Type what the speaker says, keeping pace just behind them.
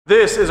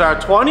This is our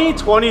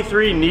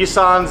 2023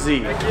 Nissan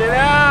Z. Check it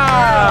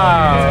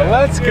out!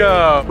 Let's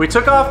go! We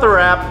took off the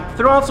wrap,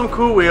 threw on some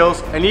cool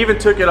wheels, and even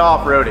took it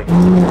off-roading.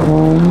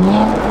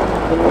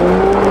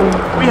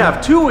 We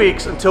have 2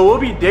 weeks until we'll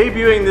be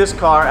debuting this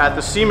car at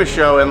the SEMA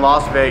show in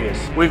Las Vegas.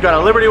 We've got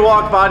a Liberty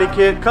Walk body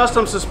kit,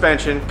 custom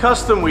suspension,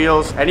 custom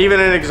wheels, and even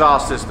an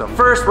exhaust system.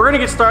 First, we're gonna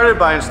get started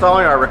by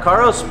installing our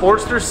Recaro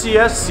Sportster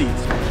CS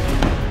seats.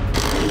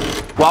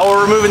 While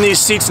we're removing these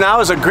seats now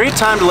is a great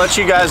time to let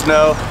you guys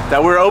know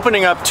that we're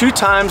opening up 2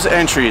 times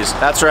entries.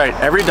 That's right,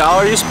 every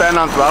dollar you spend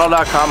on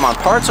throtl.com on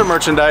parts or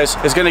merchandise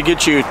is gonna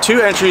get you 2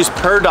 entries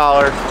per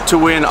dollar to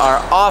win our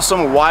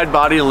awesome wide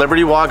body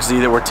Liberty Walk Z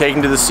that we're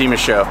taking to the SEMA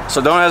show. So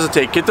don't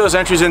hesitate, get those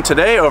entries in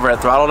today over at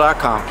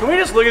throtl.com. Can we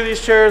just look at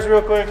these chairs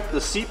real quick?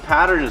 The seat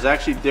pattern is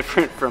actually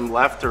different from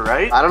left to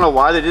right. I don't know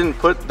why they didn't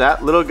put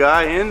that little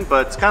guy in,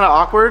 but it's kind of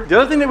awkward. The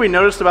other thing that we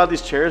noticed about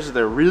these chairs is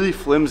they're really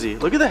flimsy.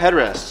 Look at the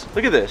headrests,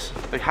 look at this.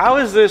 Like how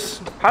did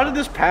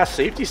this pass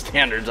safety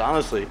standards,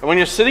 honestly? And when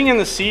you're sitting in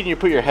the seat and you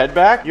put your head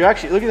back, you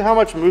actually, look at how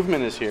much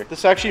movement is here.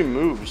 This actually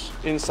moves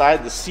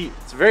inside the seat.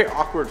 It's a very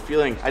awkward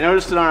feeling. I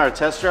noticed it on our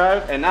test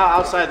drive, and now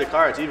outside the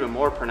car, it's even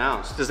more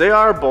pronounced. Because they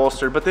are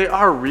bolstered, but they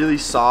are really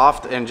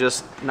soft and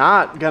just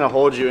not gonna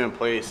hold you in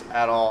place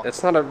at all.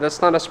 That's not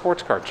a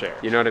sports car chair.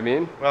 You know what I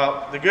mean?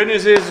 Well, the good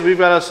news is we've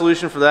got a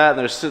solution for that, and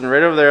they're sitting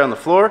right over there on the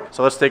floor.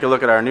 So let's take a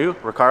look at our new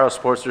Recaro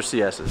Sportster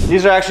CSs.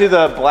 These are actually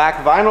the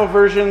black vinyl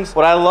versions.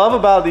 What I love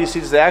about these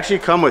seats, they actually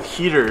come with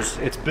heaters.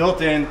 It's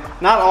built in.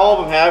 Not all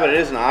of them have it, it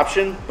is an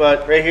option,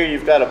 but right here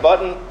you've got a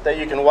button that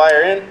you can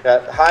wire in.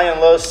 Got high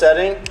and low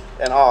setting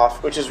and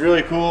off, which is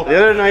really cool. The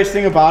other nice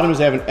thing about them is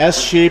they have an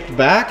S-shaped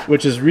back,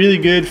 which is really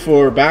good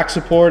for back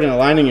support and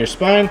aligning your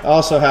spine.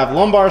 Also have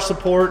lumbar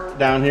support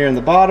down here in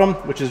the bottom,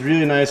 which is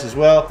really nice as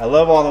well. I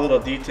love all the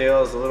little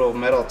details, the little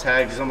metal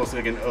tags. It's almost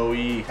like an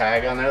OE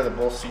tag on there that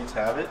both seats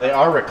have it. They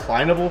are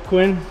reclinable,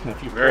 Quinn.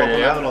 If you pull up on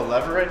that little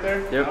lever right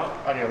there, yep,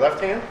 on your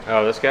left hand.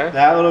 Oh, this guy?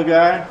 That little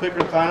guy, quick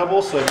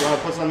reclinable. So if you want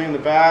to put something in the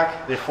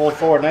back, they fold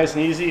forward nice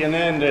and easy. And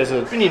then there's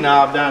a mini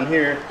knob down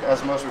here,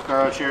 as most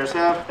Recaro chairs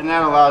have, and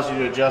that allows you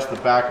to adjust the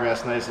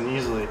backrest nice and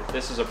easily.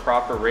 This is a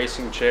proper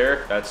racing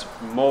chair that's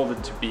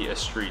molded to be a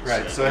street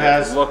seat. So it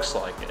has looks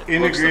like it.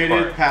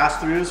 Integrated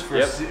pass-throughs for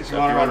if you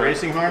want to run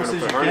racing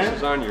harnesses, you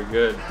can. On, you're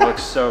good.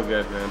 Looks so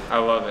good, man. I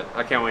love it.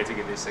 I can't wait to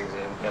get these things in.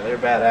 Yeah, they're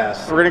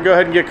badass. We're gonna go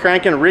ahead and get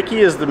cranking. Ricky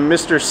is the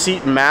Mr.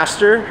 Seat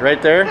Master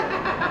right there.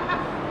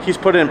 He's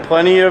put in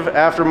plenty of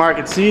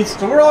aftermarket seats.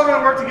 So we're all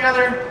gonna work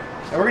together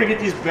and we're gonna get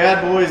these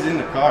bad boys in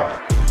the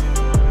car.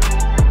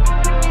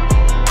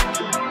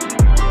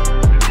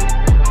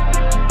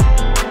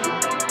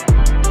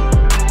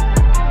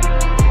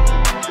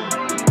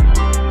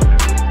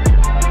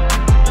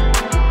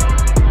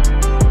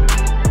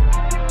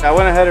 I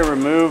went ahead and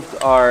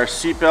removed our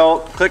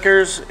seatbelt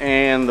clickers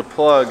and the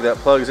plug that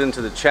plugs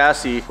into the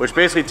chassis, which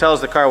basically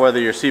tells the car whether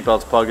your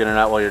seatbelt's plugged in or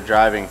not while you're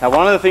driving. Now,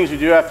 one of the things we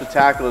do have to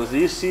tackle is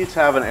these seats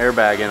have an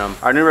airbag in them.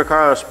 Our new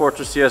Recaro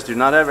Sportster CS do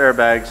not have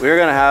airbags. We're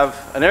gonna have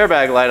an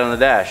airbag light on the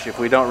dash if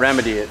we don't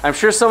remedy it. I'm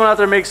sure someone out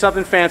there makes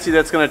something fancy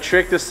that's gonna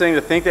trick this thing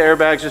to think the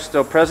airbag's just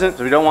still present,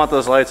 so we don't want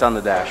those lights on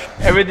the dash.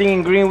 Everything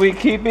in green we're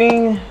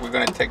keeping. We're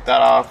gonna take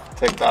that off.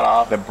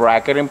 The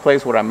bracket in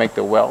place where I make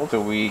the weld. So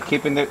we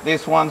keeping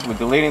these ones, we're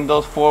deleting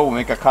those 4, we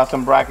make a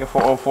custom bracket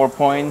for all 4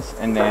 points,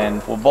 and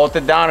then we'll bolt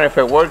it down, and if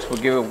it works, we'll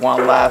give it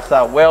one last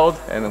weld,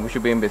 and then we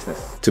should be in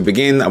business. To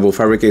begin, I will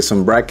fabricate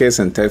some brackets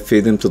and test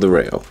fit them to the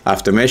rail.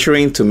 After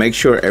measuring to make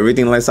sure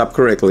everything lines up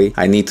correctly,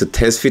 I need to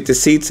test fit the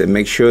seats and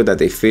make sure that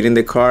they fit in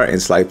the car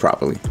and slide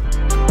properly.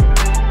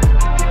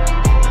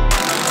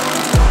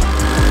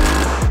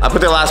 I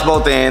put the last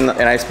bolt in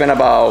and I spent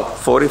about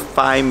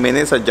 45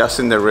 minutes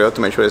adjusting the rail to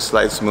make sure it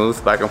slides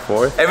smooth back and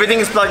forth. Everything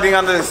is plugged in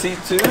under the seat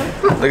too.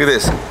 Look at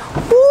this.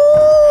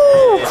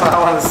 Woo! That's what I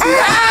want to see.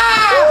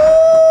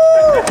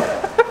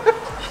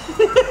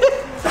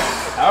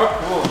 How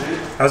cool, dude.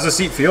 How's the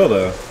seat feel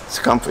though? It's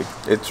comfy.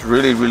 It's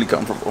really, really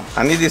comfortable.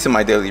 I need this in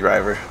my daily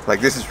driver.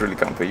 Like, this is really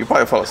comfy. You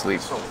probably fall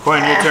asleep.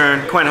 Quinn, your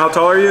turn. Quinn, how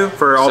tall are you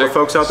for all the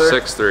folks out there?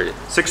 6'3".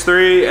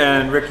 6'3",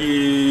 and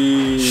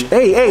Ricky...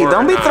 Hey,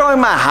 don't be throwing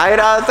my height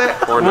out there.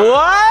 4'9".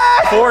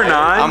 What? 4'9",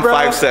 I'm bro?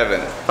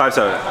 5'7".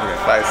 5'7",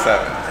 okay.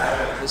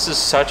 5'7". This is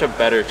such a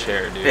better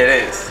chair, dude. It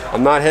is.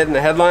 I'm not hitting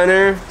the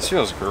headliner. This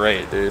feels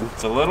great, dude.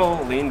 It's a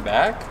little lean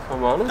back, if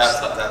I'm honest.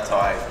 That's how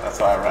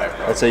I ride,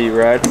 bro. That's how you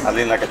ride? I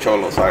lean like a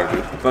cholo, sorry,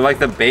 dude. But like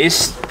the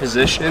base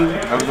position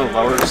of the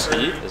lower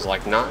seat is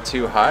like not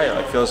too high. It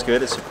like feels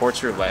good. It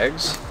supports your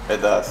legs.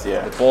 It does,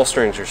 yeah. The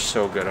bolsterings are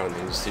so good on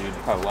these, dude.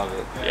 I love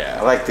it. Yeah.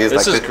 I like this.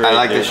 Great, I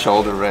like dude. the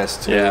shoulder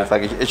rest too. Yeah. It's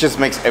like it just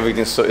makes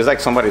everything so. It's like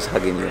somebody's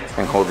hugging you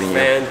and holding you.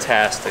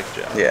 Fantastic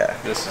job. Yeah.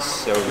 This is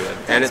so good.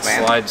 And it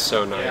man. slides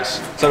so nice.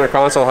 Center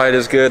console height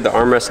is good. The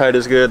armrest height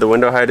is good. The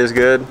window height is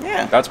good.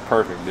 Yeah. That's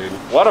perfect, dude.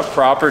 What a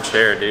proper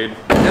chair, dude.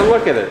 And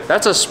look at it.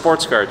 That's a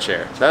sports car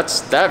chair.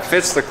 That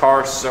fits the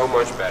car so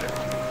much better.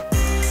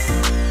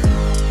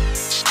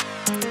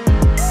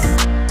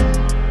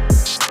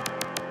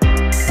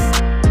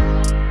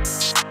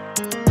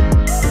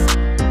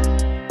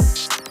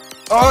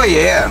 Oh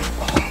yeah.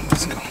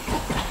 Let's go.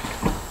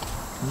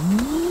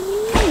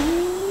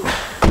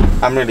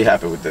 I'm really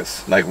happy with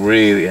this. Like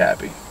really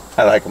happy.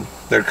 I like them.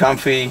 They're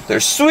comfy, they're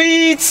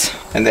sweet,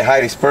 and the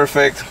height is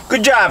perfect.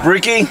 Good job,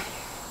 Ricky.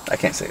 I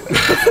can't say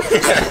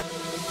that.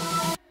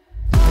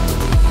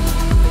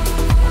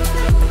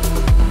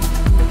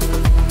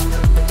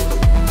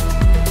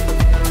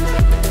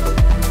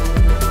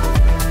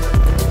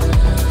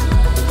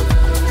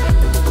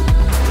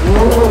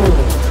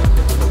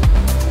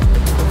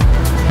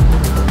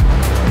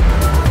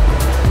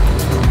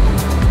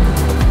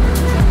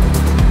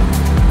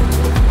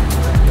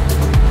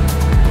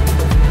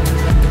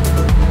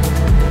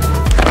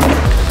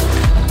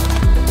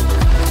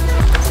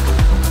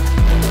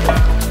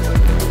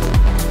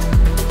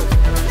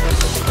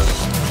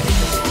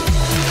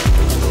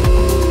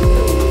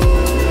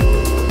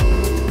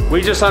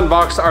 We just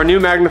unboxed our new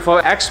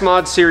Magnaflow X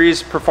Mod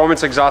Series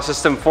performance exhaust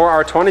system for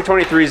our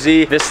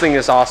 2023Z. This thing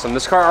is awesome.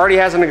 This car already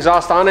has an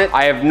exhaust on it.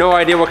 I have no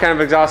idea what kind of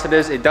exhaust it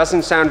is. It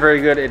doesn't sound very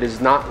good. It is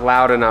not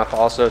loud enough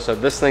also, so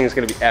this thing is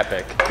gonna be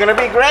epic. It's gonna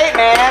be great,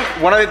 man.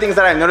 One of the things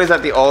that I noticed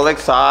that the old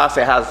exhaust,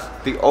 it has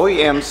the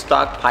OEM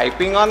stock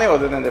piping on it,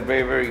 other than the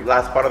very, very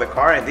last part of the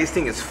car, and this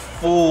thing is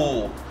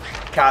full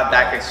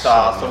Cadillac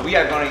exhaust. So we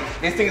are going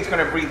to, this thing is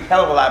going to breathe a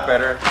hell of a lot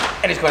better,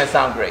 and it's going to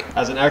sound great.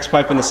 Has an X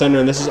pipe in the center,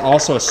 and this is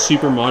also a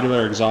super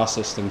modular exhaust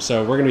system.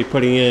 So we're going to be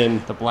putting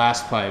in the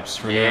blast pipes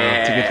for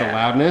now to get the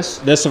loudness.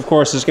 This, of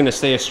course, is going to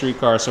stay a street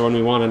car, so when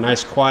we want a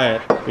nice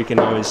quiet, we can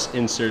always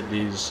insert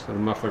these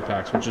little muffler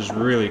packs, which is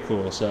really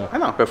cool. So I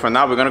know, but for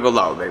now, we're going to go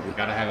loud, baby.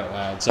 Gotta have it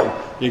loud. So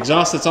the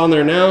exhaust that's on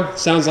there now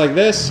sounds like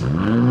this.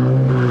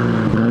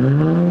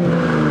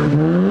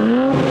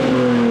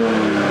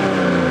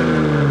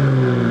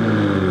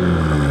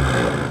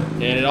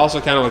 Also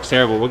kind of looks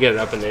terrible. We'll get it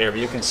up in the air, but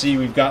you can see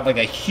we've got like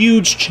a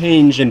huge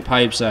change in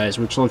pipe size,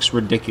 which looks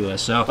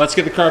ridiculous. So let's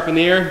get the car up in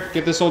the air,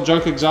 get this old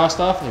junk exhaust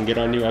off, and get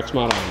our new X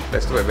Mod on.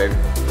 Let's do it, baby.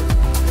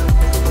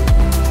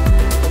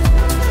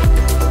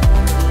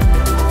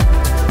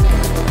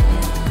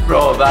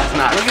 Bro, that's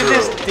not true. Look at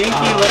this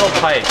dinky little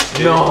pipe,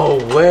 dude. No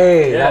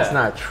way. Yeah. That's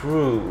not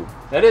true.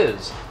 That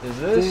is. Is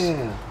this?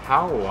 Damn.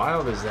 How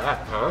wild is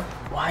that, huh?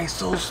 Why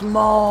so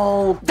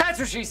small? That's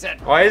what she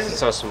said. Why is it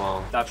so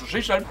small? That's what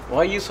she said. Why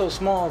are you so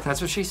small? That's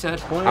what she said.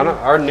 I don't,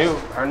 our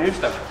new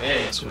stuff is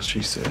big. That's what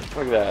she said.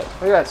 Look at that.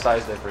 Look at that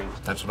size difference.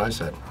 That's what I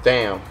said.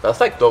 Damn, that's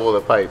like double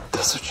the pipe.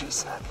 That's what she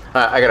said.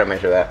 I gotta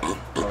measure that.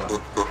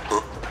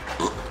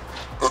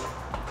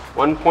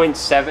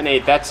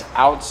 1.78. That's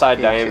outside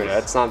Inches. diameter.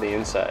 That's not the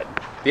inside.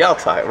 The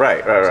outside,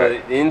 right.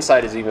 So the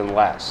inside is even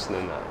less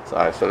than that.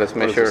 Alright, so let's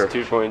measure.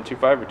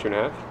 2.25 or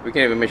 2.5? We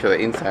can even measure the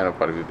inside, will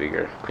probably be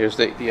bigger. Here's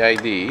the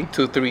ID,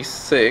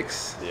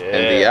 236, Yeah.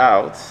 and the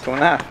out,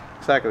 2.5,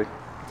 exactly.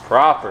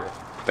 Proper.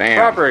 Damn.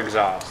 Proper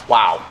exhaust.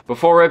 Wow.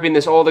 Before ripping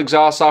this old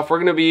exhaust off, we're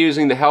going to be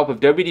using the help of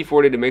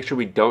WD-40 to make sure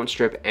we don't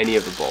strip any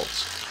of the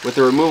bolts. With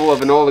the removal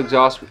of an old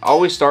exhaust, we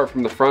always start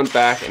from the front,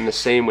 back, and the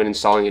same when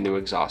installing a new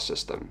exhaust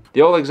system.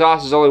 The old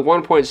exhaust is only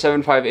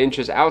 1.75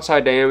 inches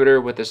outside diameter,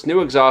 with this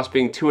new exhaust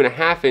being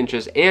 2.5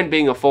 inches and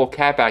being a full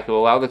catback, it will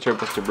allow the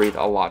turbos to breathe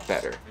a lot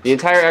better. The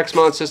entire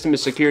X-Mod system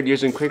is secured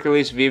using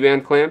quick-release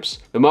V-band clamps.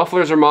 The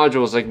mufflers are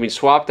modules that can be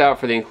swapped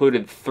out for the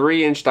included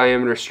 3-inch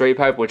diameter straight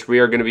pipe, which we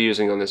are going to be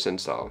using on this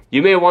install.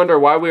 You may wonder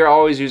why we are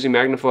always using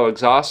Magnaflow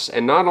exhausts,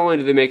 and not only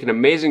do they make an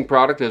amazing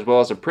product as well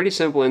as a pretty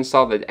simple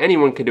install that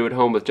anyone can do at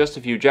home with just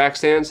a few jack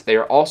stands, they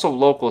are also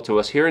local to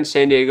us here in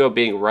San Diego,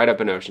 being right up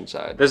in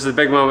Oceanside. This is the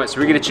big moment, so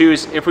we're going to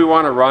choose if we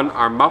want to run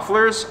our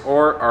mufflers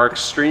or our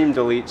extreme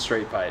delete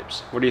straight pipes.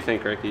 What do you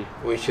think, Ricky?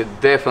 We should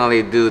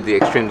definitely do the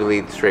extreme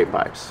delete straight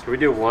pipes. Can we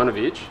do one of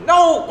each?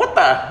 No, what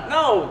the?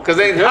 No, because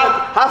then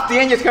half the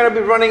engine's going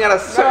to be running out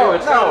of No,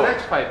 it's got an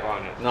X pipe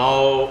on it.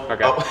 No.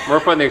 Okay, Oh. we're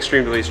putting the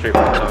extreme delete straight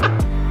pipes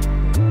on.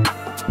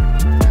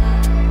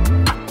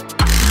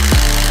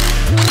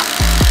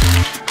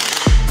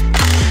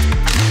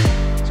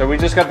 So we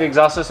just got the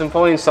exhaust system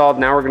fully installed.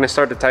 Now we're going to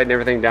start to tighten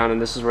everything down,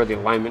 and this is where the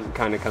alignment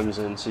kind of comes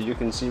in. So you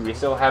can see we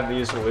still have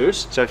these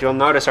loose. So if you'll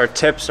notice, our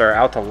tips are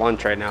out to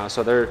lunch right now.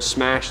 So they're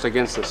smashed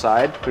against the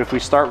side. But if we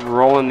start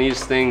rolling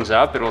these things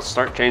up, it'll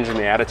start changing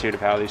the attitude of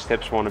how these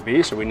tips want to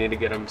be. So we need to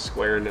get them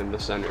squared in the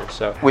center.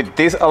 So With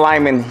this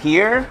alignment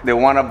here, the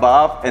one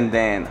above, and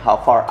then how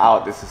far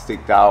out this is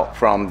sticked out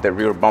from the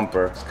rear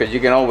bumper. Because you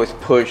can always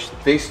push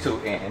these two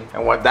in.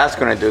 And what that's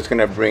going to do is going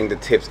to bring the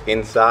tips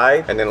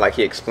inside. And then like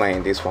he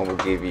explained, this one will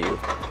give you.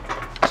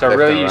 So left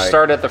really and you right.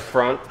 start at the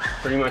front,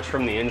 pretty much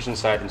from the engine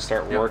side, and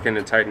start working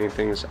and tightening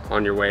things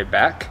on your way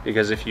back.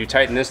 Because if you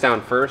tighten this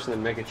down first and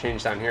then make a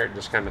change down here, it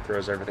just kind of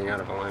throws everything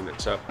out of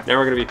alignment. So now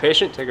we're going to be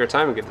patient, take our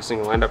time, and get this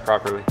thing lined up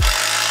properly.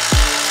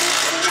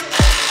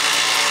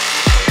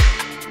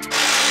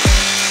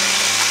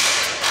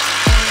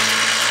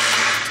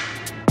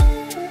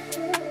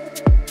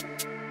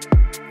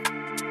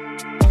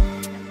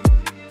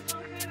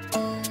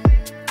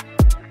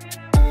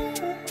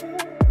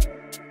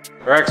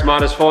 Our X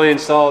mod is fully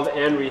installed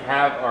and we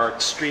have our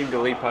extreme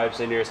delete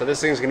pipes in here. So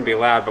this thing's gonna be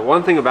loud. But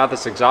one thing about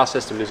this exhaust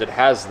system is it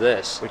has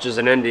this, which is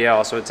an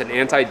NDL. So it's an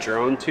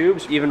anti-drone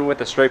tube. So even with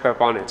the straight pipe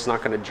on it, it's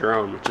not gonna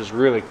drone, which is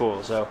really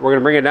cool. So we're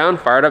gonna bring it down,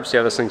 fire it up, see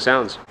how this thing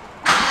sounds.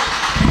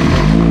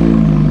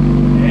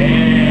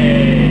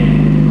 Hey,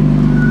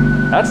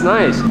 that's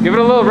nice. Give it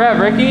a little rev,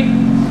 Ricky.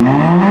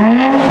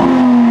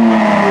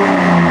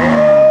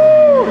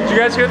 Did you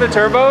guys hear the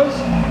turbos?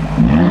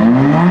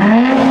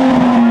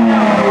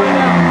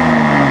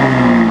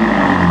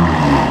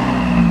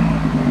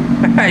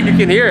 You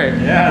can hear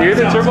it. Yeah, you hear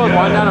the turbos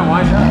wind down and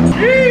wind up.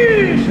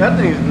 Sheesh, that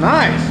thing's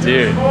nice.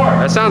 Dude,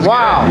 that sounds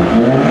wow.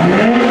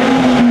 Good.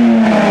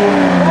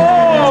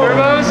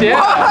 Turbos,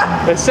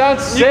 yeah. That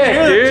sounds sick,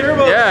 dude.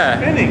 Yeah.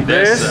 Spinning.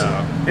 This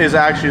is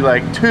actually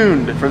like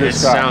tuned for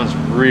this car. It sounds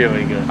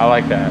really good. I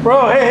like that.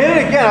 Bro, hey, hit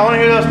it again. I want to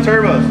hear those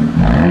turbos.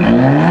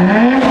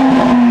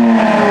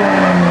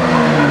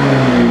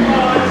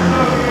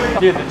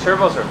 Dude, the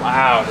turbos are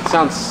loud. It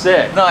sounds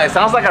sick. No, it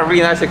sounds like a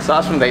really nice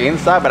exhaust from the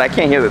inside, but I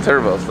can't hear the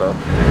turbos though.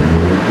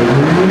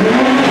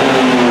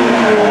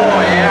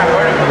 Oh yeah, I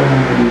heard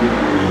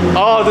him.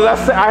 Oh, dude,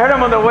 I heard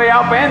him on the way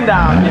up and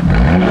down.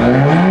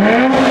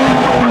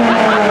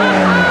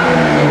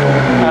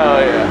 Oh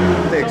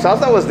yeah. The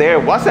exhaust that was there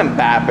wasn't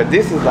bad, but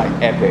this is like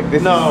epic.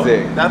 This is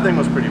sick. That thing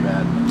was pretty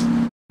bad.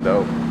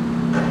 Dope.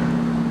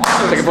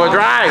 Take it for a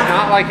drive. It's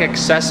not like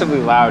excessively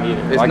loud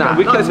either. It's like, not.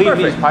 We can leave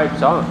perfect. these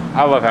pipes on.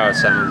 I love how it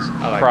sounds.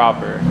 I like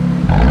proper.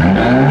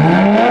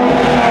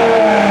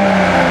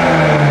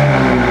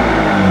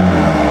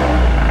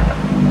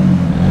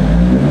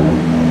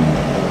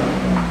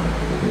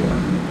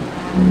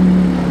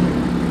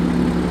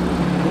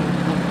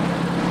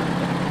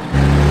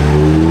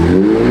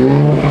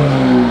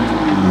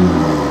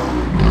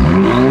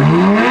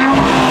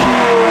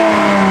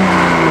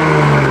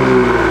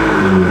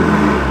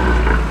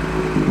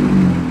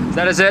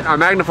 That is it. Our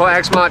Magnaflow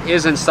X mod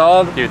is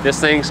installed. Dude, this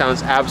thing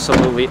sounds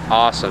absolutely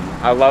awesome.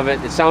 I love it.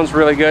 It sounds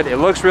really good. It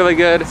looks really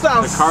good. It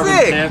sounds the carbon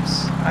sick.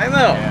 tips. I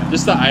know. Yeah.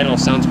 Just the idle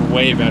sounds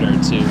way better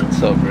too. It's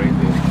so great,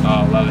 dude.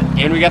 Oh, I love it.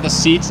 And we got the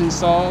seats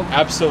installed.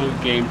 Absolute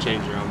game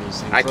changer on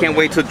these things. I can't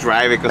wait to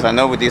drive it because I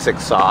know with this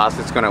exhaust,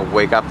 it's gonna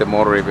wake up the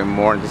motor even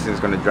more, and this is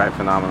gonna drive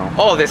phenomenal.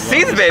 Oh, the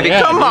seats, baby!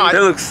 Yeah, come on!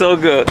 dude. They look so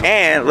good.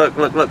 And look,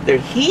 they're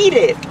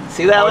heated.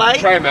 See that light?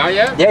 Did you try them out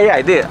yet? Yeah,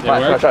 I did.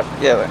 Watch.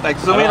 Yeah, like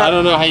zoom in. I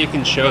don't know how you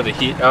can show the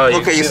heat. Oh,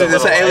 Okay, you see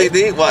this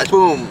LED? Watch,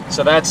 boom.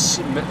 So that's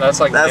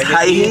like That's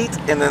high heat,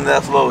 and then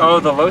that's low heat. Oh,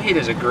 the low heat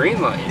is a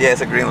green light. Yeah,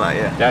 it's a green light.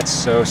 Yeah. That's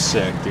so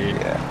sick, dude.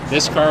 Yeah.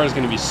 This car is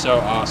going to be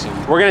so awesome.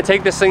 We're going to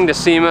take this thing to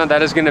SEMA.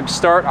 That is going to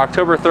start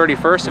October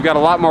 31st. We've got a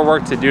lot more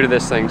work to do to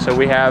this thing. So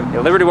we have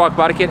a Liberty Walk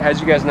body kit. As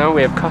you guys know,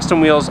 we have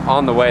custom wheels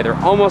on the way. They're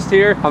almost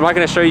here. I'm not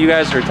going to show you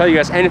guys or tell you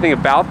guys anything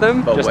about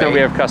them. But just know we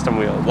have custom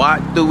wheels. What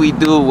do we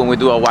do when we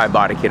do a wide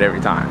body kit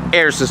every time?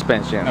 Air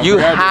suspension. I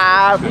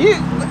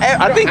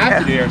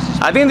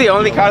think the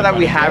only car that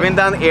we haven't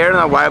done air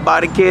on a wide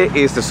body kit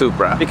is the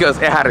Supra because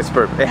it has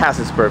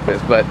its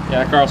purpose. But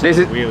yeah, Carlson this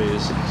is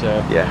wheelies. So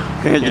yeah,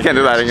 you can't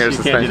do that in air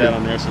suspension. You can't do that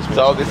on air suspension.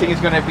 So this thing is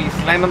gonna be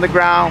slammed on the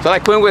ground. So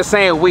like Quinn was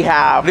saying, we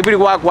have Liberty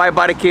Walk wide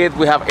body kit,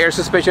 we have air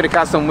suspension and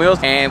custom wheels,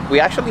 and we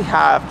actually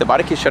have the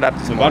body kit showed up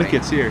this morning. The body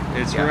kit's here.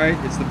 It's right.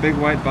 It's the big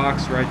white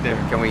box right there.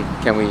 Can we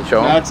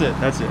show them? That's it.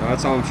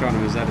 That's all I'm showing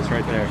him is that it's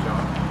right there.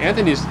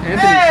 Anthony's sees the box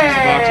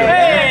right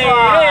there.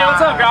 Hey,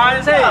 what's up,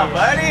 guys? Hey,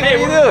 buddy, hey,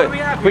 what what are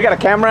you doing? We got a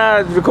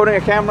camera, recording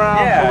a camera.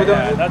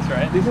 Yeah, that's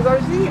right. This is our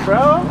seat,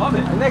 bro. Love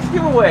it. The next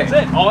giveaway.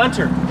 That's it. I'll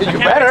enter. You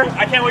better.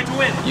 I can't wait to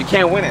win. You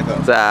can't win it though.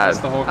 That's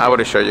the whole I would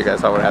have showed you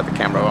guys. I would have had the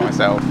camera by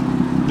myself.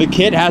 The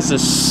kit has a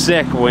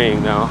sick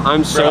wing though.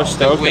 I'm so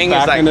stoked. The wing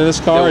back is like, into this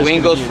car. the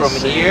wing goes from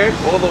here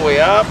all the way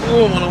up,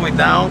 boom, all the way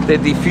down. The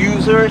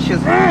diffuser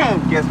just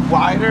gets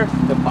wider.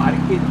 The body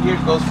kit here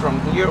goes from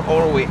here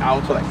all the way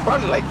out to like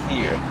probably like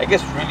here. It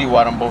gets really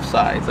wide on both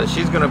sides. So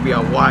she's gonna be a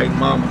wide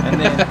mom.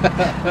 And then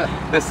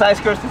the side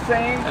skirt's the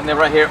same. And then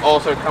right here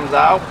also it comes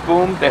out.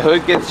 Boom, the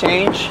hood gets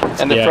changed,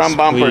 and the front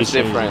bumper is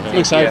different. I'm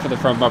excited for the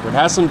front bumper. It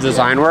has some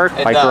design work,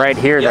 like right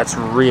here. That's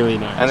really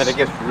nice. And then it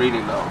gets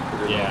really low.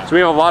 Yeah. So we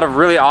have a lot of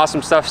really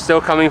awesome stuff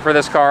still coming for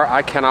this car.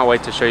 I cannot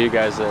wait to show you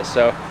guys this.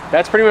 So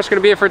that's pretty much going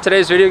to be it for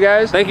today's video,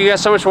 guys. Thank you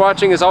guys so much for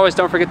watching. As always,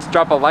 don't forget to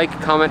drop a like,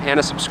 comment, and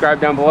a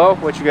subscribe down below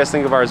what you guys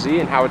think of our Z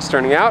and how it's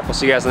turning out. We'll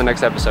see you guys in the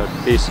next episode.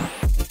 Peace.